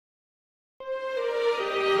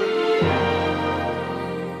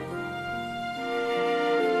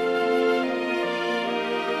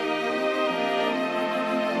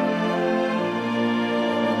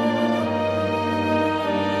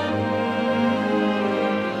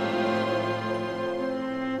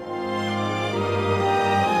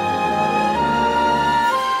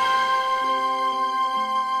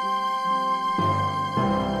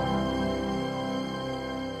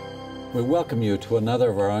We welcome you to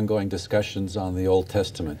another of our ongoing discussions on the Old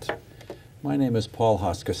Testament. My name is Paul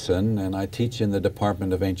Hoskisson, and I teach in the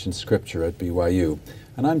Department of Ancient Scripture at BYU.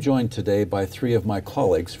 And I'm joined today by three of my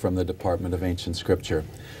colleagues from the Department of Ancient Scripture.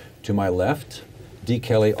 To my left, D.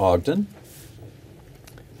 Kelly Ogden.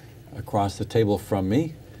 Across the table from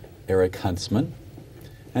me, Eric Huntsman.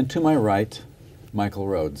 And to my right, Michael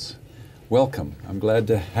Rhodes. Welcome. I'm glad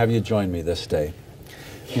to have you join me this day.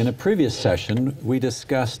 In a previous session, we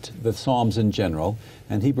discussed the Psalms in general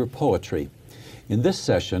and Hebrew poetry. In this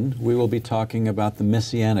session, we will be talking about the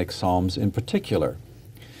Messianic Psalms in particular.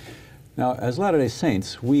 Now, as Latter-day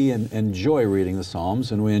Saints, we enjoy reading the Psalms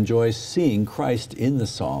and we enjoy seeing Christ in the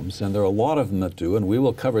Psalms, and there are a lot of them that do, and we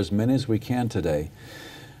will cover as many as we can today.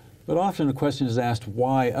 But often the question is asked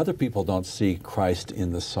why other people don't see Christ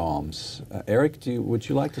in the Psalms. Eric, would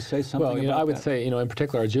you like to say something about that? Well, I would say, in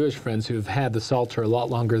particular, our Jewish friends who've had the Psalter a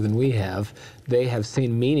lot longer than we have, they have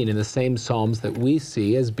seen meaning in the same Psalms that we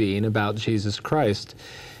see as being about Jesus Christ.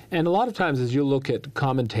 And a lot of times as you look at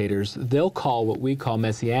commentators, they'll call what we call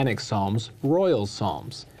Messianic Psalms royal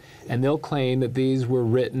Psalms. And they'll claim that these were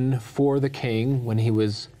written for the king when he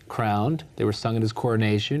was crowned. They were sung at his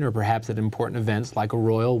coronation or perhaps at important events like a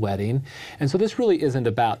royal wedding. And so this really isn't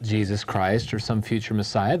about Jesus Christ or some future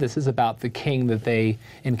Messiah. This is about the king that they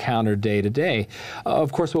encountered day to day.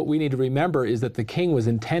 Of course, what we need to remember is that the king was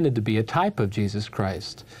intended to be a type of Jesus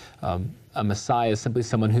Christ. A Messiah is simply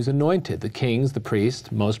someone who's anointed. The kings, the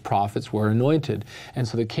priests, most prophets were anointed. And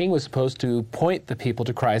so the king was supposed to point the people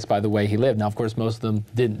to Christ by the way he lived. Now, of course, most of them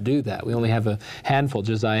didn't do that. We only have a handful,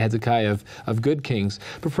 Josiah, Hezekiah, of good kings.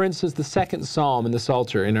 But for instance, the second psalm in the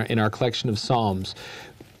Psalter, in our collection of psalms,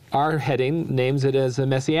 our heading names it as a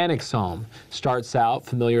Messianic Psalm. Starts out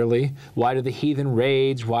familiarly, why do the heathen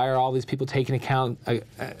rage? Why are all these people taking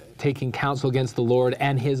counsel against the Lord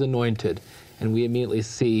and his anointed? And we immediately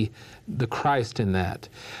see the Christ in that.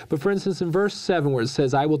 But for instance, in verse 7 where it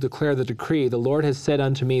says, I will declare the decree, the Lord has said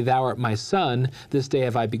unto me, thou art my son, this day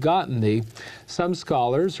have I begotten thee. Some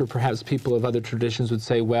scholars, or perhaps people of other traditions would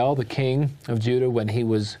say, well, the king of Judah, when he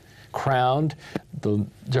was crowned,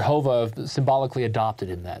 Jehovah symbolically adopted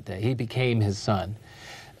him that day. He became his son.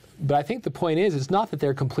 But I think the point is, it's not that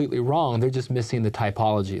they're completely wrong, they're just missing the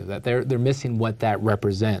typology of that. They're missing what that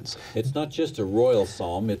represents. It's not just a royal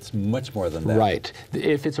psalm, it's much more than that. Right.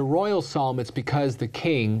 If it's a royal psalm, it's because the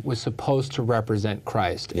king was supposed to represent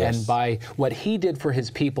Christ. Yes. And by what he did for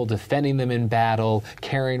his people, defending them in battle,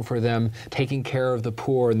 caring for them, taking care of the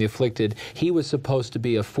poor and the afflicted, he was supposed to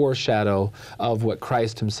be a foreshadow of what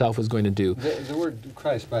Christ himself was going to do. The word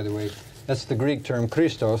Christ, by the way, that's the Greek term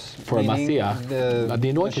Christos, for a Messiah, the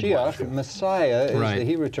anointed Mashiach, one. Messiah is right. the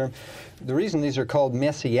Hebrew term. The reason these are called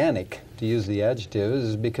Messianic, to use the adjective,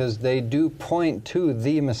 is because they do point to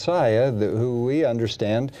the Messiah, who we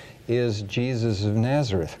understand is Jesus of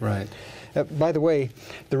Nazareth. Right. By the way,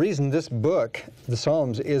 the reason this book, the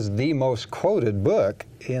Psalms, is the most quoted book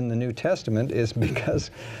in the New Testament is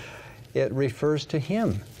because it refers to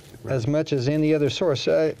him as much as any other source.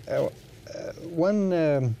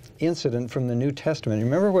 One incident from the New Testament,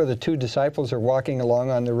 remember where the two disciples are walking along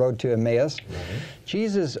on the road to Emmaus?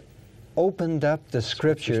 Jesus opened up the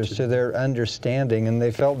scriptures to their understanding and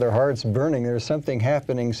they felt their hearts burning. There was something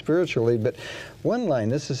happening spiritually. But one line,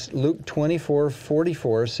 this is Luke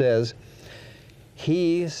 24:44, says,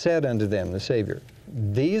 He said unto them, the Savior,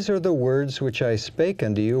 These are the words which I spake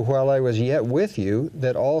unto you while I was yet with you,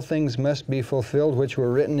 that all things must be fulfilled which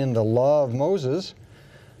were written in the law of Moses,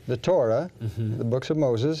 the Torah, the books of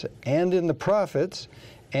Moses, and in the prophets,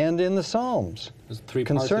 and in the Psalms. There's three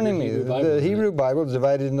concerning parts of me. the Hebrew Bible, the Hebrew Bible is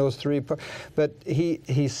divided in those three parts. But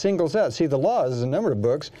he singles out. See, the law is a number of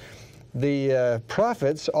books. The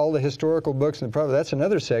prophets, all the historical books in the prophets, that's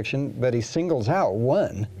another section, but he singles out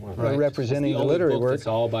one, right. representing the the literary book work. It's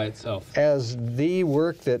all by itself. As the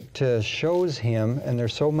work that shows him, and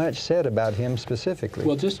there's so much said about him specifically.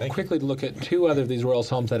 Well, just quickly to look at two other of these royal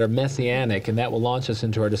psalms that are messianic, and that will launch us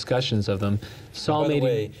into our discussions of them. Psalm 80. By the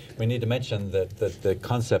way, we need to mention that the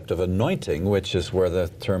concept of anointing, which is where the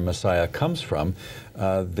term Messiah comes from,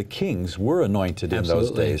 the kings were anointed in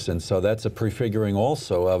those days, and so that's a prefiguring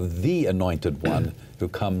also of the anointed one who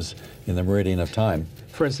comes in the meridian of time.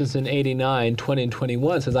 For instance, in 89:20 and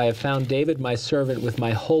 21, it says, I have found David my servant, with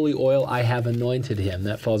my holy oil I have anointed him.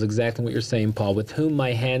 That follows exactly what you're saying, Paul, with whom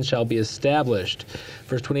my hand shall be established.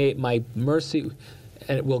 Verse 28, my mercy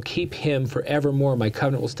and it will keep him forevermore. My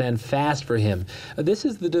covenant will stand fast for him. This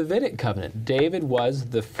is the Davidic covenant. David was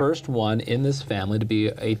the first one in this family to be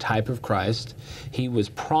a type of Christ. He was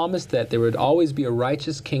promised that there would always be a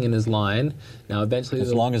righteous king in his line. Now, eventually,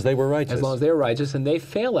 as long as they were righteous. As long as they were righteous, and they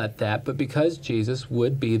fail at that. But because Jesus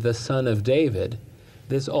would be the son of David,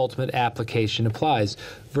 this ultimate application applies.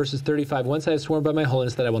 Verses 35, once I have sworn by my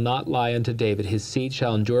holiness that I will not lie unto David, his seed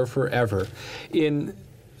shall endure forever. In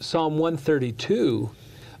Psalm 132,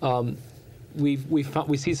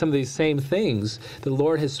 we see some of these same things. The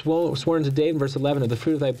Lord has sworn to David, verse 11, of the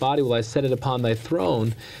fruit of thy body will I set it upon thy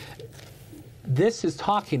throne. This is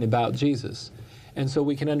talking about Jesus. And so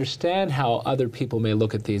we can understand how other people may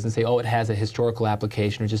look at these and say, oh, it has a historical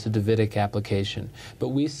application or just a Davidic application. But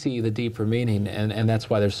we see the deeper meaning, and that's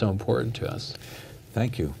why they're so important to us.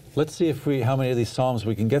 Thank you. Let's see how many of these Psalms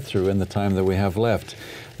we can get through in the time that we have left.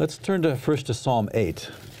 Let's turn first to Psalm 8.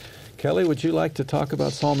 Kelly, would you like to talk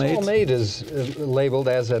about Psalm 8? Psalm 8 is labeled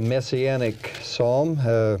as a Messianic Psalm.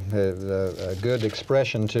 A good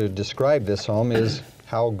expression to describe this psalm is,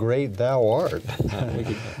 how great thou art. We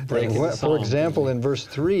could break into For Psalm, example, in verse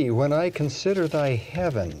 3, when I consider thy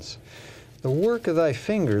heavens, the work of thy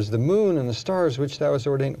fingers, the moon and the stars which thou hast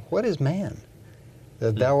ordained, what is man,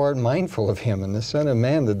 that thou art mindful of him, and the Son of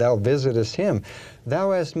Man, that thou visitest him?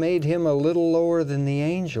 Thou hast made him a little lower than the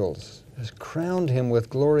angels, hast crowned him with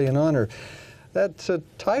glory and honor. That's a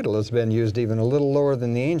title that's been used even a little lower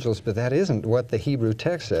than the angels, but that isn't what the Hebrew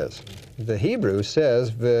text says. The Hebrew says,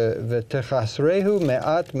 V'techasrehu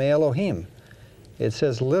me'at me'elohim. It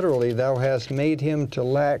says literally, thou hast made him to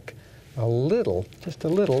lack a little, just a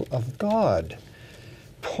little, of God.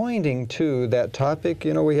 Pointing to that topic,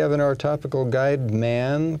 you know, we have in our topical guide,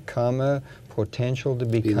 man, potential to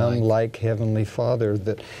become like Heavenly Father,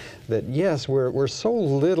 that yes, we're so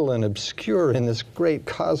little and obscure in this great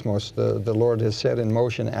cosmos the Lord has set in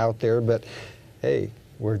motion out there, but hey,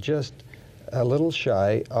 we're just a little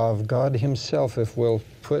shy of God Himself. If we'll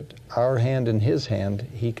put our hand in His hand,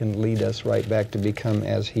 He can lead us right back to become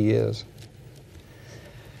as He is.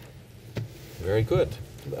 Very good.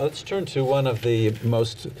 Let's turn to one of the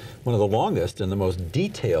longest and the most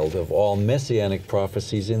detailed of all messianic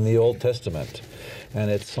prophecies in the Old Testament,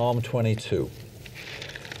 and it's Psalm 22.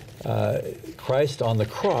 Christ on the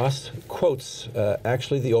cross quotes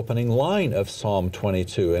actually the opening line of Psalm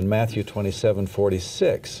 22 in Matthew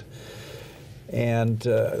 27:46. And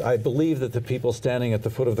I believe that the people standing at the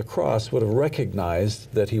foot of the cross would have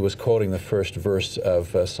recognized that he was quoting the first verse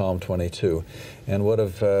of Psalm 22 and would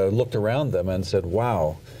have looked around them and said,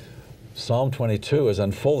 wow, Psalm 22 is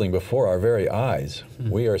unfolding before our very eyes.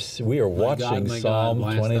 We are watching my Psalm God,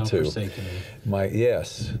 why 22. hast thou forsaken me?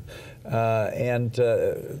 Yes.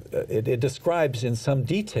 It describes in some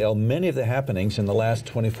detail many of the happenings in the last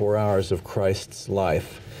 24 hours of Christ's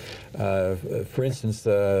life. For instance,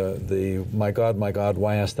 my God,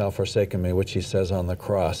 why hast thou forsaken me, which he says on the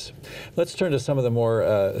cross. Let's turn to some of the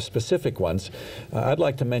more specific ones. I'd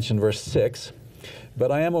like to mention verse 6. But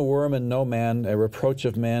I am a worm and no man, a reproach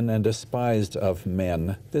of men and despised of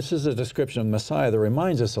men. This is a description of Messiah that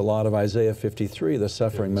reminds us a lot of Isaiah 53, the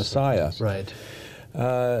suffering Messiah. Right.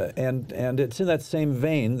 And it's in that same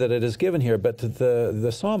vein that it is given here, but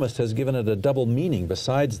the psalmist has given it a double meaning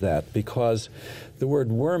besides that, because the word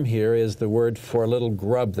worm here is the word for a little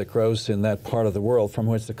grub that grows in that part of the world from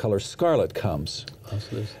which the color scarlet comes.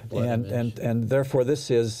 And therefore this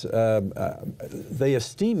is, they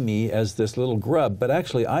esteem me as this little grub, but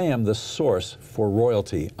actually I am the source for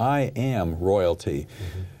royalty. I am royalty.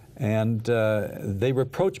 Mm-hmm. And they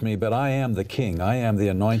reproach me, but I am the king. I am the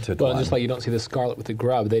anointed one. Well, just like you don't see the scarlet with the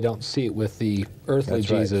grub, they don't see it with the earthly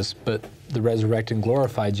Jesus, but the resurrected and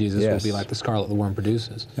glorified Jesus will be like the scarlet the worm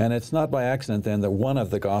produces. And it's not by accident then that one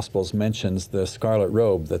of the Gospels mentions the scarlet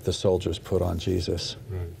robe that the soldiers put on Jesus.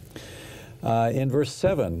 Right. In verse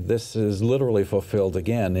 7, this is literally fulfilled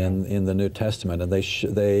again in the New Testament. And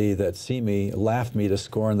they that see me laugh me to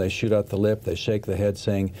scorn. They shoot out the lip. They shake the head,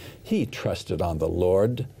 saying, He trusted on the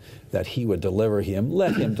Lord, that He would deliver him.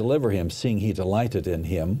 Let Him deliver him, seeing He delighted in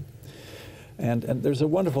him. And there's a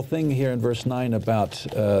wonderful thing here in verse 9 about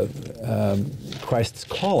Christ's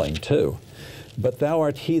calling, too. But thou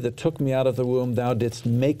art He that took me out of the womb. Thou didst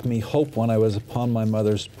make me hope when I was upon my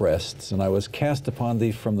mother's breasts, and I was cast upon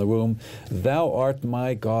thee from the womb. Thou art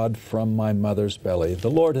my God from my mother's belly. The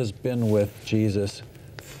Lord has been with Jesus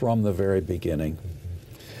from the very beginning.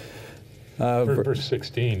 Verse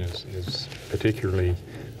 16 is particularly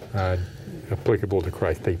applicable to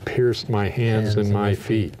Christ. They pierced my hands and my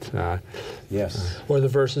feet. Yes. Or the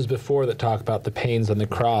verses before that talk about the pains on the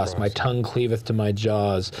cross. My tongue cleaveth to my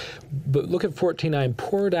jaws. But look at 14:9.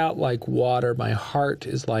 Poured out like water, my heart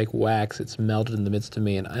is like wax. It's melted in the midst of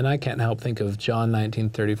me. And I can't help think of John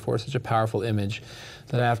 19:34, such a powerful image,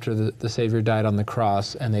 that after the Savior died on the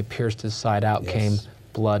cross and they pierced his side out, Yes. came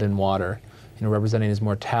blood and water, representing his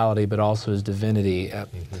mortality, but also his divinity.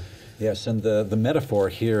 Yes, and the metaphor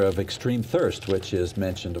here of extreme thirst, which is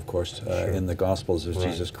mentioned, of course, in the Gospels of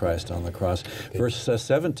Jesus Christ on the cross. Verse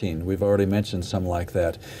 17, we've already mentioned some like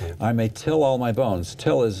that. I may till all my bones.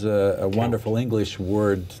 Till is a wonderful English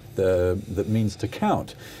word that means to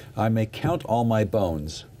count. I may count all my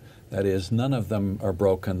bones. That is, none of them are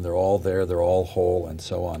broken. They're all there. They're all whole, and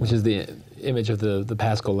so on. Which is the image of the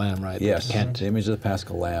Paschal Lamb, right? Yes, the image of the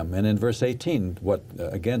Paschal Lamb. And in verse 18,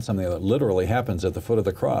 again, something that literally happens at the foot of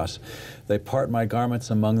the cross. They part my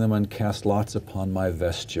garments among them and cast lots upon my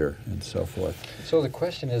vesture, and so forth. So the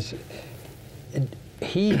question is,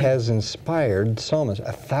 he has inspired psalmists.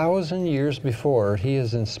 1,000 years before, he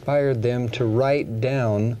has inspired them to write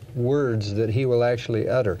down words that he will actually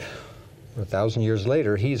utter. 1,000 years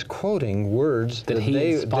later, he's quoting words that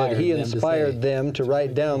he inspired them to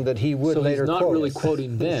write down that he would later quote. So he's not really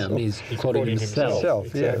quoting them, he's quoting himself.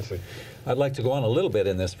 Exactly. Yes. I'd like to go on a little bit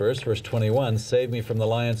in this verse 21. Save me from the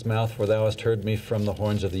lion's mouth, for thou hast heard me from the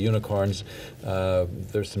horns of the unicorns.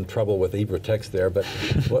 There's some trouble with the Hebrew text there, but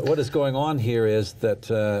what is going on here is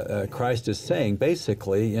that Christ is saying,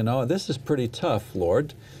 basically, this is pretty tough,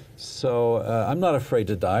 Lord. So I'm not afraid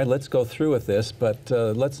to die. Let's go through with this, but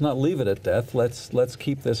let's not leave it at death. Let's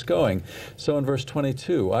keep this going. So in verse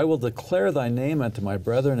 22, I will declare thy name unto my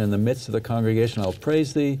brethren in the midst of the congregation. I'll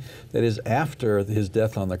praise thee. That is, after his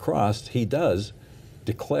death on the cross, he does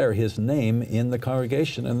declare his name in the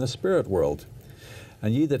congregation in the spirit world.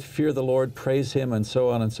 And ye that fear the Lord, praise him, and so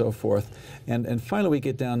on and so forth. And finally we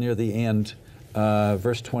get down near the end,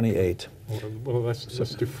 verse 28. Well, let's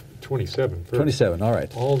do 27 first. 27, all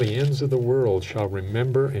right. All the ends of the world shall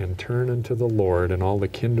remember and turn unto the Lord, and all the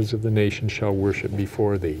kindreds of the nations shall worship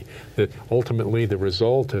before thee. That ultimately the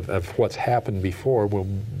result of what's happened before will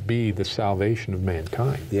be the salvation of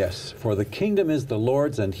mankind. Yes, for the kingdom is the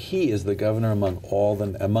Lord's, and he is the governor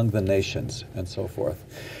among the nations, and so forth.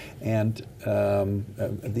 And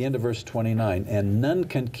at the end of verse 29, and none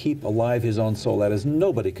can keep alive his own soul. That is,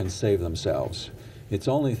 nobody can save themselves. It's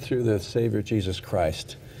only through the Savior Jesus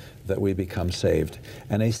Christ that we become saved.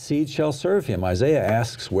 And a seed shall serve him. Isaiah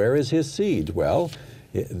asks, where is his seed? Well,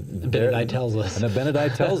 Benedict tells us. And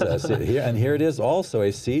Benedict tells us. And here it is also,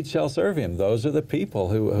 a seed shall serve him. Those are the people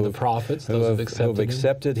who the prophets, who have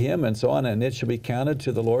accepted him, and so on, and it shall be counted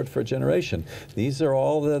to the Lord for a generation. These are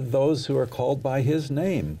all those who are called by his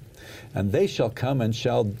name. And they shall come and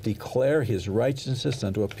shall declare his righteousness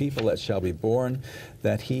unto a people that shall be born,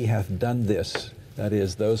 that he hath done this. That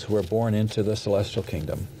is, those who are born into the celestial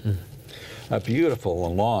kingdom. Beautiful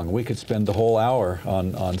and long. We could spend the whole hour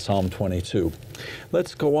on Psalm 22.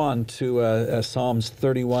 Let's go on to Psalms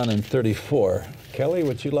 31 and 34. Kelly,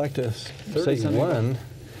 would you like to say something?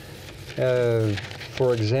 31,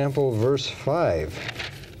 for example, verse 5.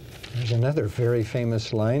 There's another very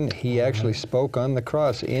famous line. He actually spoke on the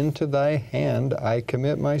cross, into thy hand I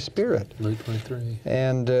commit my spirit. Luke 23.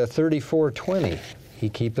 And 34:20. He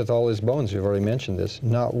keepeth all his bones. We've already mentioned this.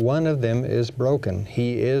 Not one of them is broken.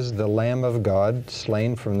 He is the Lamb of God,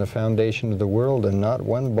 slain from the foundation of the world, and not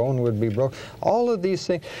one bone would be broken. All of these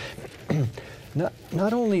things,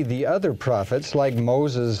 not only the other prophets, like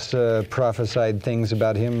Moses prophesied things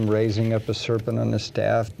about him raising up a serpent on his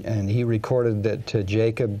staff, and he recorded that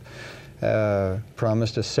Jacob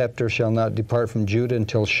promised a scepter shall not depart from Judah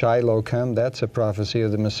until Shiloh come. That's a prophecy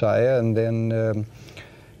of the Messiah. And then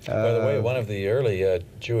by the way, one of the early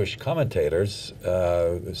Jewish commentators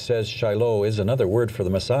says Shiloh is another word for the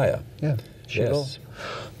Messiah. Yeah, Shiloh. Yes.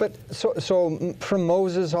 But so from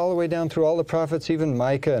Moses all the way down through all the prophets, even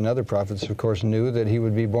Micah and other prophets, of course, knew that he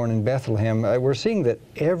would be born in Bethlehem. We're seeing that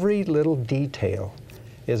every little detail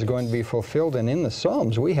is going to be fulfilled. And in the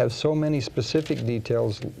Psalms, we have so many specific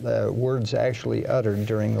details, words actually uttered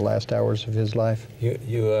during the last hours of his life.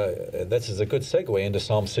 This is a good segue into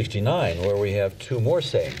Psalm 69, where we have two more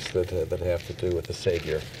sayings that have to do with the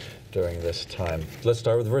Savior during this time. Let's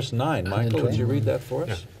start with verse 9. Michael, would you read that for us?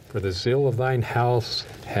 Yeah. For the zeal of thine house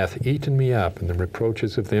hath eaten me up, and the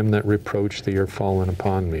reproaches of them that reproach thee are fallen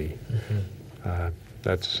upon me.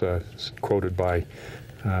 That's quoted by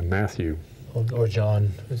Matthew. Or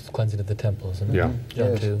John, who's cleansing of the temple, isn't it? Yeah.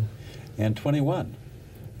 John 2. And 21.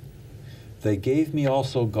 They gave me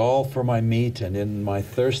also gall for my meat, and in my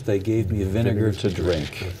thirst they gave me vinegar to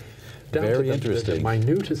drink. down Very to the interesting.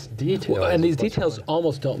 minutest details. Well, and these of what's details going on.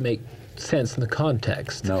 almost don't make sense in the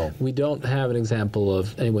context. No. We don't have an example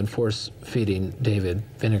of anyone force-feeding David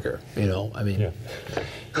vinegar, you know, I mean. Yeah.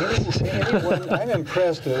 I'm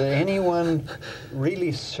impressed with anyone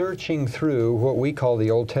really searching through what we call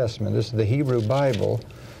the Old Testament. This is the Hebrew Bible,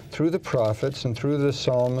 through the prophets and through the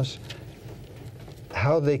Psalms,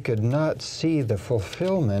 how they could not see the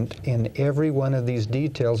fulfillment in every one of these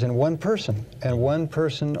details in one person, and one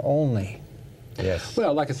person only. Yes.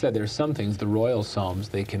 Well, like I said, there's some things, the royal Psalms,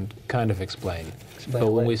 they can kind of explain. But when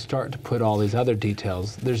away. we start to put all these other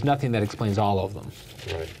details, there's nothing that explains all of them.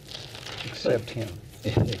 Right. Except him.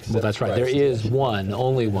 Well, that's right. There is one,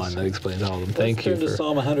 only one, that explains all of them. Thank you Let's turn to for...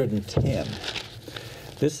 Psalm 110.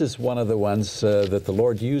 This is one of the ones that the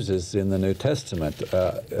Lord uses in the New Testament.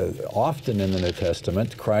 Often in the New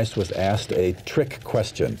Testament, Christ was asked a trick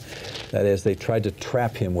question. That is, they tried to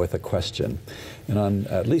trap him with a question. And on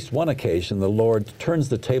at least one occasion, the Lord turns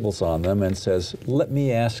the tables on them and says, "Let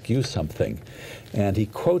me ask you something." And he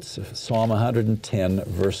quotes Psalm 110,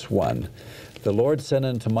 verse 1. "The Lord said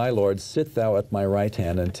unto my Lord, Sit thou at my right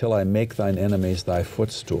hand until I make thine enemies thy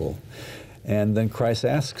footstool." And then Christ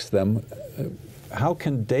asks them, how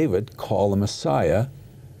can David call the Messiah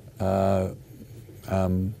my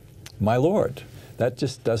Lord? That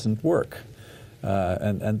just doesn't work.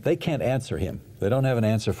 And they can't answer him. They don't have an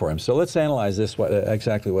answer for him. So let's analyze this,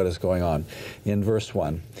 exactly what is going on in verse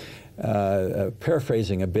 1.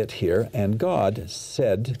 Paraphrasing a bit here, "And God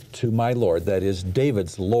said to my Lord," that is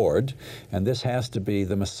David's Lord, and this has to be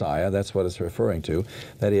the Messiah, that's what it's referring to.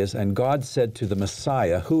 That is, "And God said to the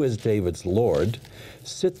Messiah, who is David's Lord,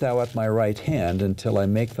 Sit thou at my right hand until I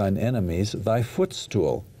make thine enemies thy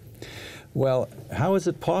footstool." Well, how is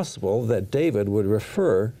it possible that David would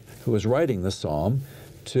refer, who is writing the psalm,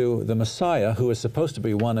 to the Messiah, who is supposed to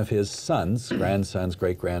be one of his sons, grandsons,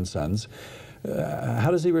 great-grandsons? How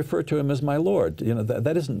does he refer to him as my Lord? You know,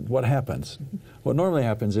 that isn't what happens. What normally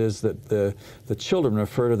happens is that the children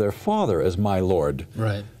refer to their father as my Lord.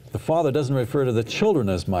 Right. The father doesn't refer to the children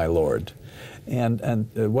as my Lord. And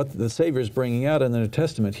what the Savior is bringing out in the New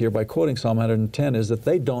Testament here by quoting Psalm 110 is that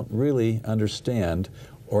they don't really understand,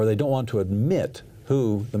 or they don't want to admit,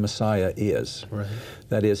 who the Messiah is. Right.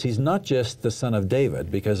 That is, he's not just the son of David,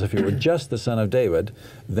 because if he were just the son of David,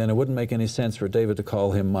 then it wouldn't make any sense for David to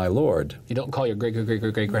call him my Lord. You don't call your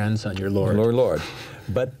great-great-great-great-grandson your Lord. Lord.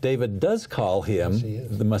 But David does call him Yes, he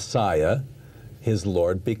is. the Messiah, his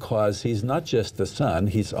Lord, because he's not just the son,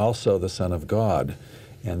 he's also the Son of God.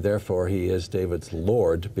 And therefore he is David's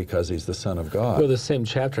Lord because he's the Son of God. Well, the same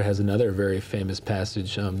chapter has another very famous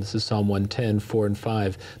passage. This is Psalm 110, 4 and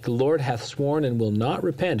 5. "The Lord hath sworn and will not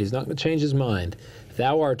repent." He's not going to change his mind.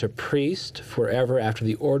 "Thou art a priest forever after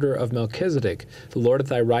the order of Melchizedek. The Lord at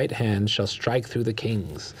thy right hand shall strike through the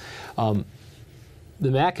kings." The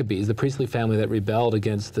Maccabees, the priestly family that rebelled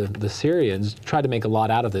against the Syrians, tried to make a lot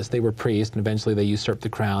out of this. They were priests, and eventually they usurped the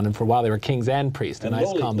crown, and for a while they were kings and priests, a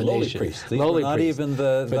nice combination. Lowly priests. These were not even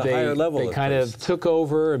the higher level They of kind priests. of took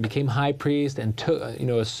over and became high priest and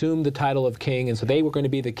assumed the title of king, and so they were going to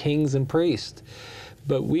be the kings and priests.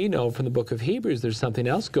 But we know from the book of Hebrews there's something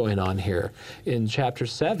else going on here. In chapter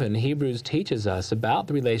 7, Hebrews teaches us about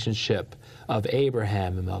the relationship of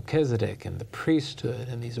Abraham and Melchizedek and the priesthood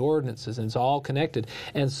and these ordinances, and it's all connected.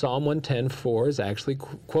 And Psalm 110:4 is actually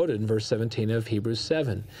quoted in verse 17 of Hebrews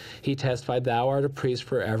 7. He testified, "Thou art a priest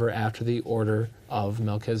forever after the order of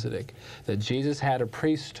Melchizedek." That Jesus had a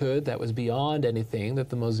priesthood that was beyond anything that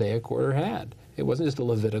the Mosaic order had. It wasn't just a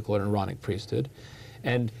Levitical or Aaronic priesthood.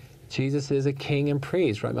 And Jesus is a king and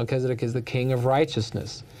priest, right? Melchizedek is the king of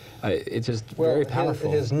righteousness. It's just very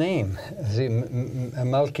powerful. His name,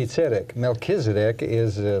 Melchizedek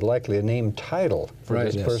is likely a name title for Right,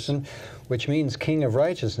 this yes. person, which means king of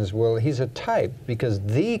righteousness. Well, he's a type because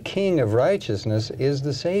the king of righteousness is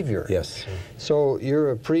the Savior. Yes. So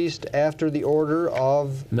you're a priest after the order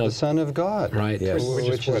of the Son of God. Right. Yes.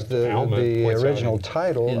 Which is what the Alma points out original in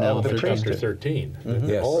title of the chapter priesthood. 13.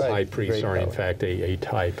 Yes. All Right. high priests Great are in power. fact a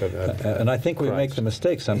type of And I think we make Christ. the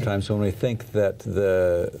mistake sometimes when we think that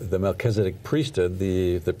the Melchizedek priesthood,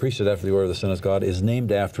 the priesthood after the order of the Son of God, is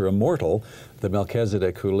named after a mortal, the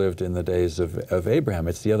Melchizedek who lived in the days of Abraham.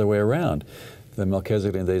 It's the other way around. The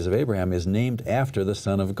Melchizedek in the days of Abraham is named after the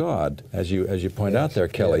Son of God, as you point out there,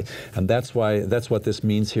 Kelly. Yes. And that's what this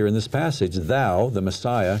means here in this passage. Thou, the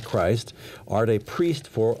Messiah, Christ, art a priest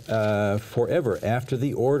forever after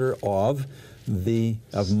the order of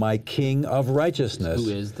my King of righteousness.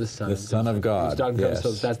 Who is the Son the of God. Son of God. He's talking about- Yes.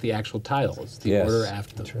 So that's the actual title. It's the Yes. order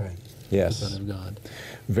after. That's right. Yes. the Son of God.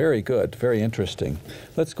 Very good, very interesting.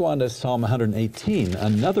 Let's go on to Psalm 118,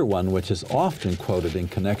 another one which is often quoted in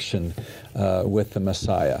connection with the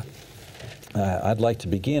Messiah. I'd like to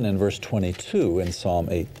begin in verse 22 in Psalm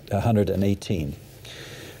 118.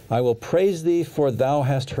 I will praise thee, for thou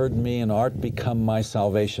hast heard me, and art become my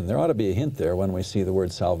salvation. There ought to be a hint there when we see the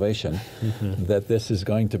word salvation, that this is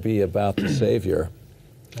going to be about the Savior.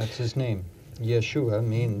 That's his name. Yeshua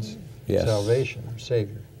means Yes. salvation or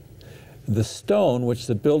Savior. The stone which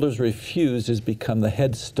the builders refused is become the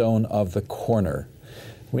headstone of the corner.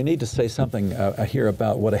 We need to say something here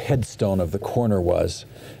about what a headstone of the corner was,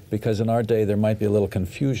 because in our day there might be a little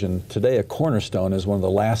confusion. Today a cornerstone is one of the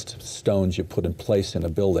last stones you put in place in a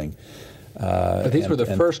building. But these were the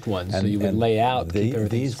first ones, so you would lay out, keep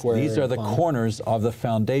everything square. These are the and corners of the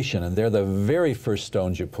foundation, and they're the very first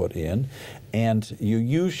stones you put in. And you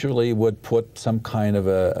usually would put some kind of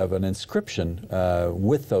an inscription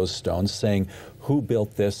with those stones saying who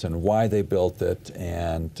built this and why they built it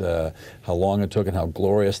and how long it took and how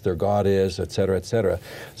glorious their God is, et cetera, et cetera.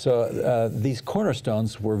 So these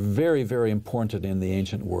cornerstones were very, very important in the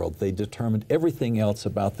ancient world. They determined everything else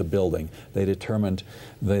about the building. They determined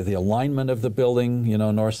the alignment of the building, you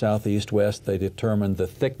know, north, south, east, west. They determined the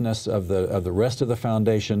thickness of the rest of the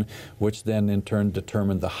foundation, which then in turn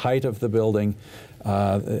determined the height of the building.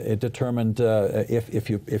 It determined if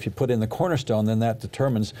you put in the cornerstone, then that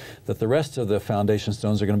determines that the rest of the foundation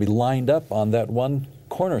stones are going to be lined up on that one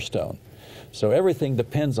cornerstone. So everything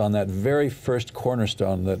depends on that very first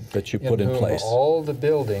cornerstone that you put in place. All the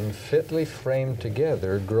building fitly framed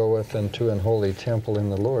together groweth unto an holy temple in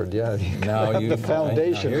the Lord. Yeah, Now the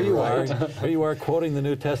foundation. Here you right. are. Here you are quoting the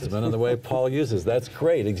New Testament and the way Paul uses. That's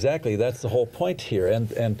great. Exactly. That's the whole point here.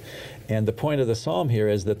 And the point of the psalm here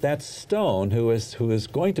is that stone who is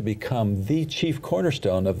going to become the chief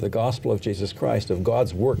cornerstone of the gospel of Jesus Christ, of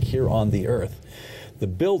God's work here on the earth. The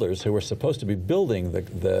builders who were supposed to be building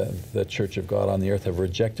the church of God on the earth have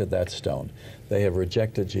rejected that stone. They have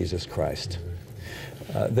rejected Jesus Christ.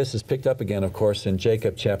 This is picked up again, of course, in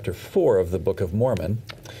Jacob chapter 4 of the Book of Mormon,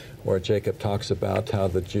 where Jacob talks about how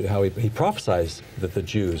he prophesies that the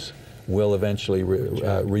Jews will eventually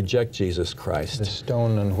reject Jesus Christ. The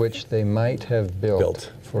stone on which they might have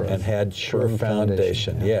built and had sure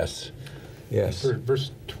foundation. Yeah. Yes. Yes. Verse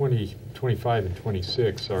 20, 25 and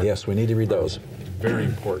 26 are Yes, we need to read those. very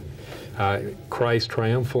important. Christ's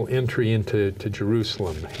triumphal entry into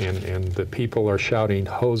Jerusalem, and the people are shouting,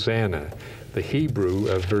 Hosanna. The Hebrew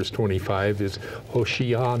of verse 25 is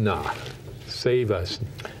Hoshiana, save us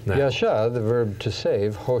now. Yasha, the verb to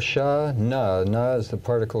save. Hoshana, na is the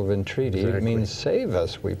particle of entreaty. Exactly. It means save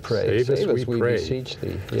us, we pray. Save us, we pray. Beseech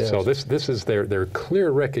thee. Yes. So this is their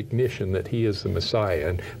clear recognition that he is the Messiah.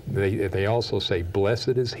 And they also say, blessed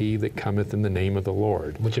is he that cometh in the name of the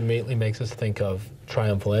Lord. Which immediately makes us think of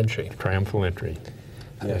triumphal entry. Triumphal entry.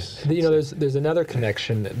 Yes. You know, there's another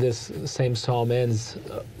connection. This same psalm ends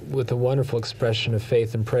with a wonderful expression of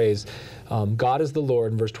faith and praise. God is the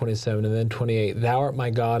Lord in verse 27, and then 28. Thou art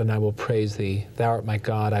my God, and I will praise thee. Thou art my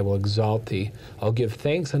God, I will exalt thee. I'll give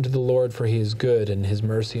thanks unto the Lord, for he is good, and his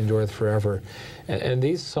mercy endureth forever. And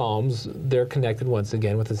these psalms, they're connected once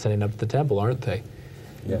again with the setting up the temple, aren't they?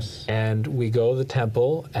 Yes. And we go to the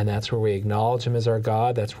temple, and that's where we acknowledge him as our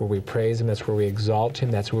God. That's where we praise him. That's where we exalt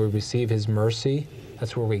him. That's where we receive his mercy.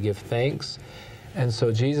 That's where we give thanks. And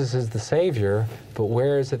so Jesus is the Savior, but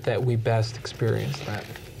where is it that we best experience that?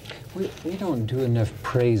 We don't do enough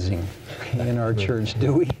praising in our church,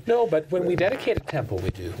 do we? No, but when we dedicate a temple, we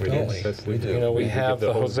do. Yes, we do. You know, we have give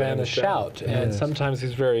the Hosanna shout, and Yes. sometimes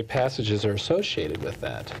these very passages are associated with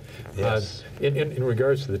that. Yes. In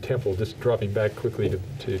regards to the temple, just dropping back quickly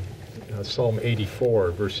to Psalm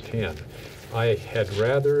 84, verse 10. I had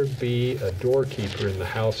rather be a doorkeeper in the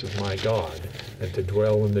house of my God than to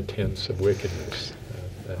dwell in the tents of wickedness.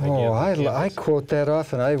 Oh, I quote that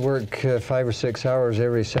often. I work 5 or 6 hours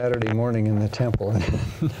every Saturday morning in the temple.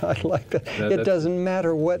 I like that. It doesn't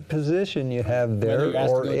matter what position you have there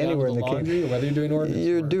or anywhere in the kingdom. Whether you're doing ordinance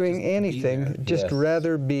You're work, doing anything, just Yes.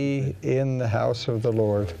 rather be in the house of the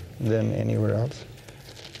Lord than anywhere else.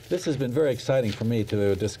 This has been very exciting for me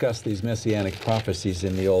to discuss these messianic prophecies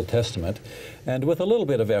in the Old Testament. And with a little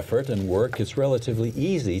bit of effort and work, it's relatively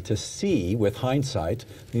easy to see, with hindsight,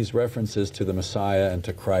 these references to the Messiah and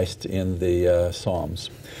to Christ in the Psalms.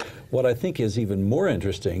 What I think is even more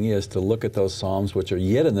interesting is to look at those Psalms which are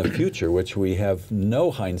yet in the future, which we have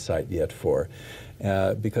no hindsight yet for.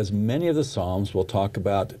 Because many of the Psalms will talk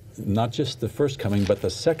about not just the first coming, but the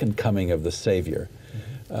second coming of the Savior.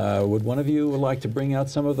 Would one of you like to bring out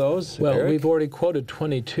some of those? Well, Eric? we've already quoted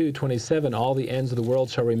 22:27, all the ends of the world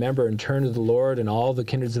shall remember and turn to the Lord, and all the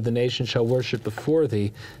kindreds of the nation shall worship before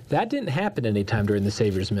thee. That didn't happen any time during the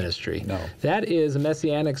Savior's ministry. No. That is a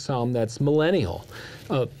Messianic psalm that's millennial.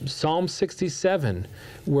 Psalm 67,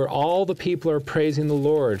 where all the people are praising the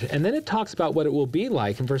Lord. And then it talks about what it will be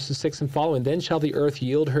like in verses 6 and following. Then shall the earth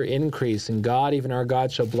yield her increase, and God, even our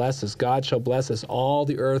God, shall bless us. God shall bless us. All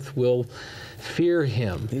the earth will fear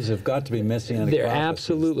him. These have got to be Messianic They're prophecies.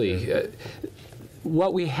 absolutely.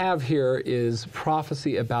 What we have here is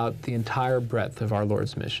prophecy about the entire breadth of our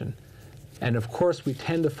Lord's mission. And of course, we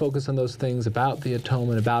tend to focus on those things about the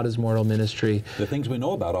atonement, about his mortal ministry. The things we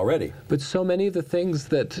know about already. But so many of the things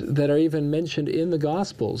that are even mentioned in the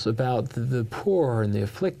Gospels about the poor and the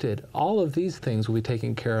afflicted, all of these things will be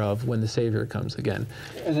taken care of when the Savior comes again.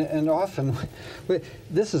 And often,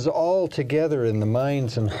 this is all together in the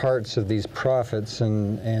minds and hearts of these prophets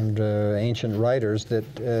and ancient writers, that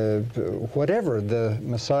whatever the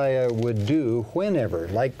Messiah would do, whenever,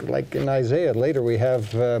 like in Isaiah, later we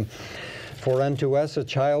have, for unto us a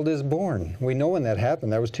child is born. We know when that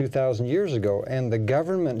happened. That was 2,000 years ago. And the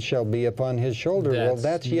government shall be upon his shoulder. Well,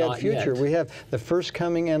 that's yet future. We have the first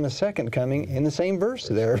coming and the second coming in the same verse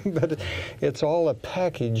there. But it's all a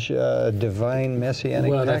package, divine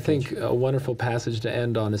messianic package. Well, I think a wonderful passage to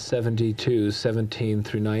end on is 72:17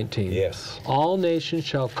 through 19. Yes. All nations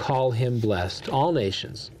shall call him blessed. All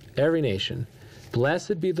nations, every nation.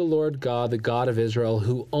 Blessed be the Lord God, the God of Israel,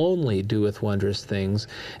 who only doeth wondrous things,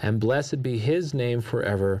 and blessed be his name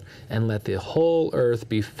forever, and let the whole earth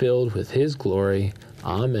be filled with his glory.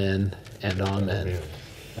 Amen and amen. Amen.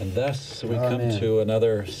 And thus we come to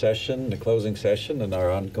another session, the closing session in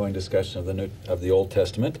our ongoing discussion of the Old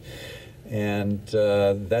Testament. And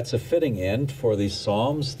that's a fitting end for these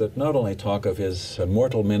Psalms that not only talk of his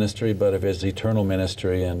mortal ministry, but of his eternal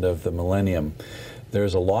ministry and of the millennium.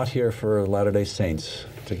 There's a lot here for Latter-day Saints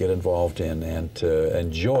to get involved in and to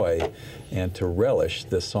enjoy and to relish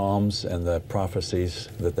the Psalms and the prophecies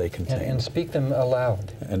that they contain. And speak them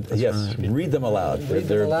aloud. And yes, read them aloud. Read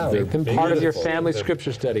them aloud. Make them part of your family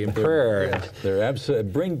scripture study and prayer. Yes, they're absolutely,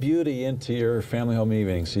 bring beauty into your family home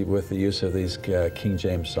evenings with the use of these King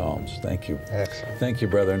James Psalms. Thank you. Excellent. Thank you,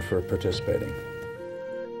 brethren, for participating.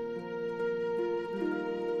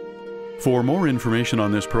 For more information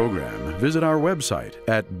on this program, visit our website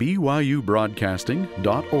at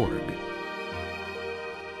byubroadcasting.org.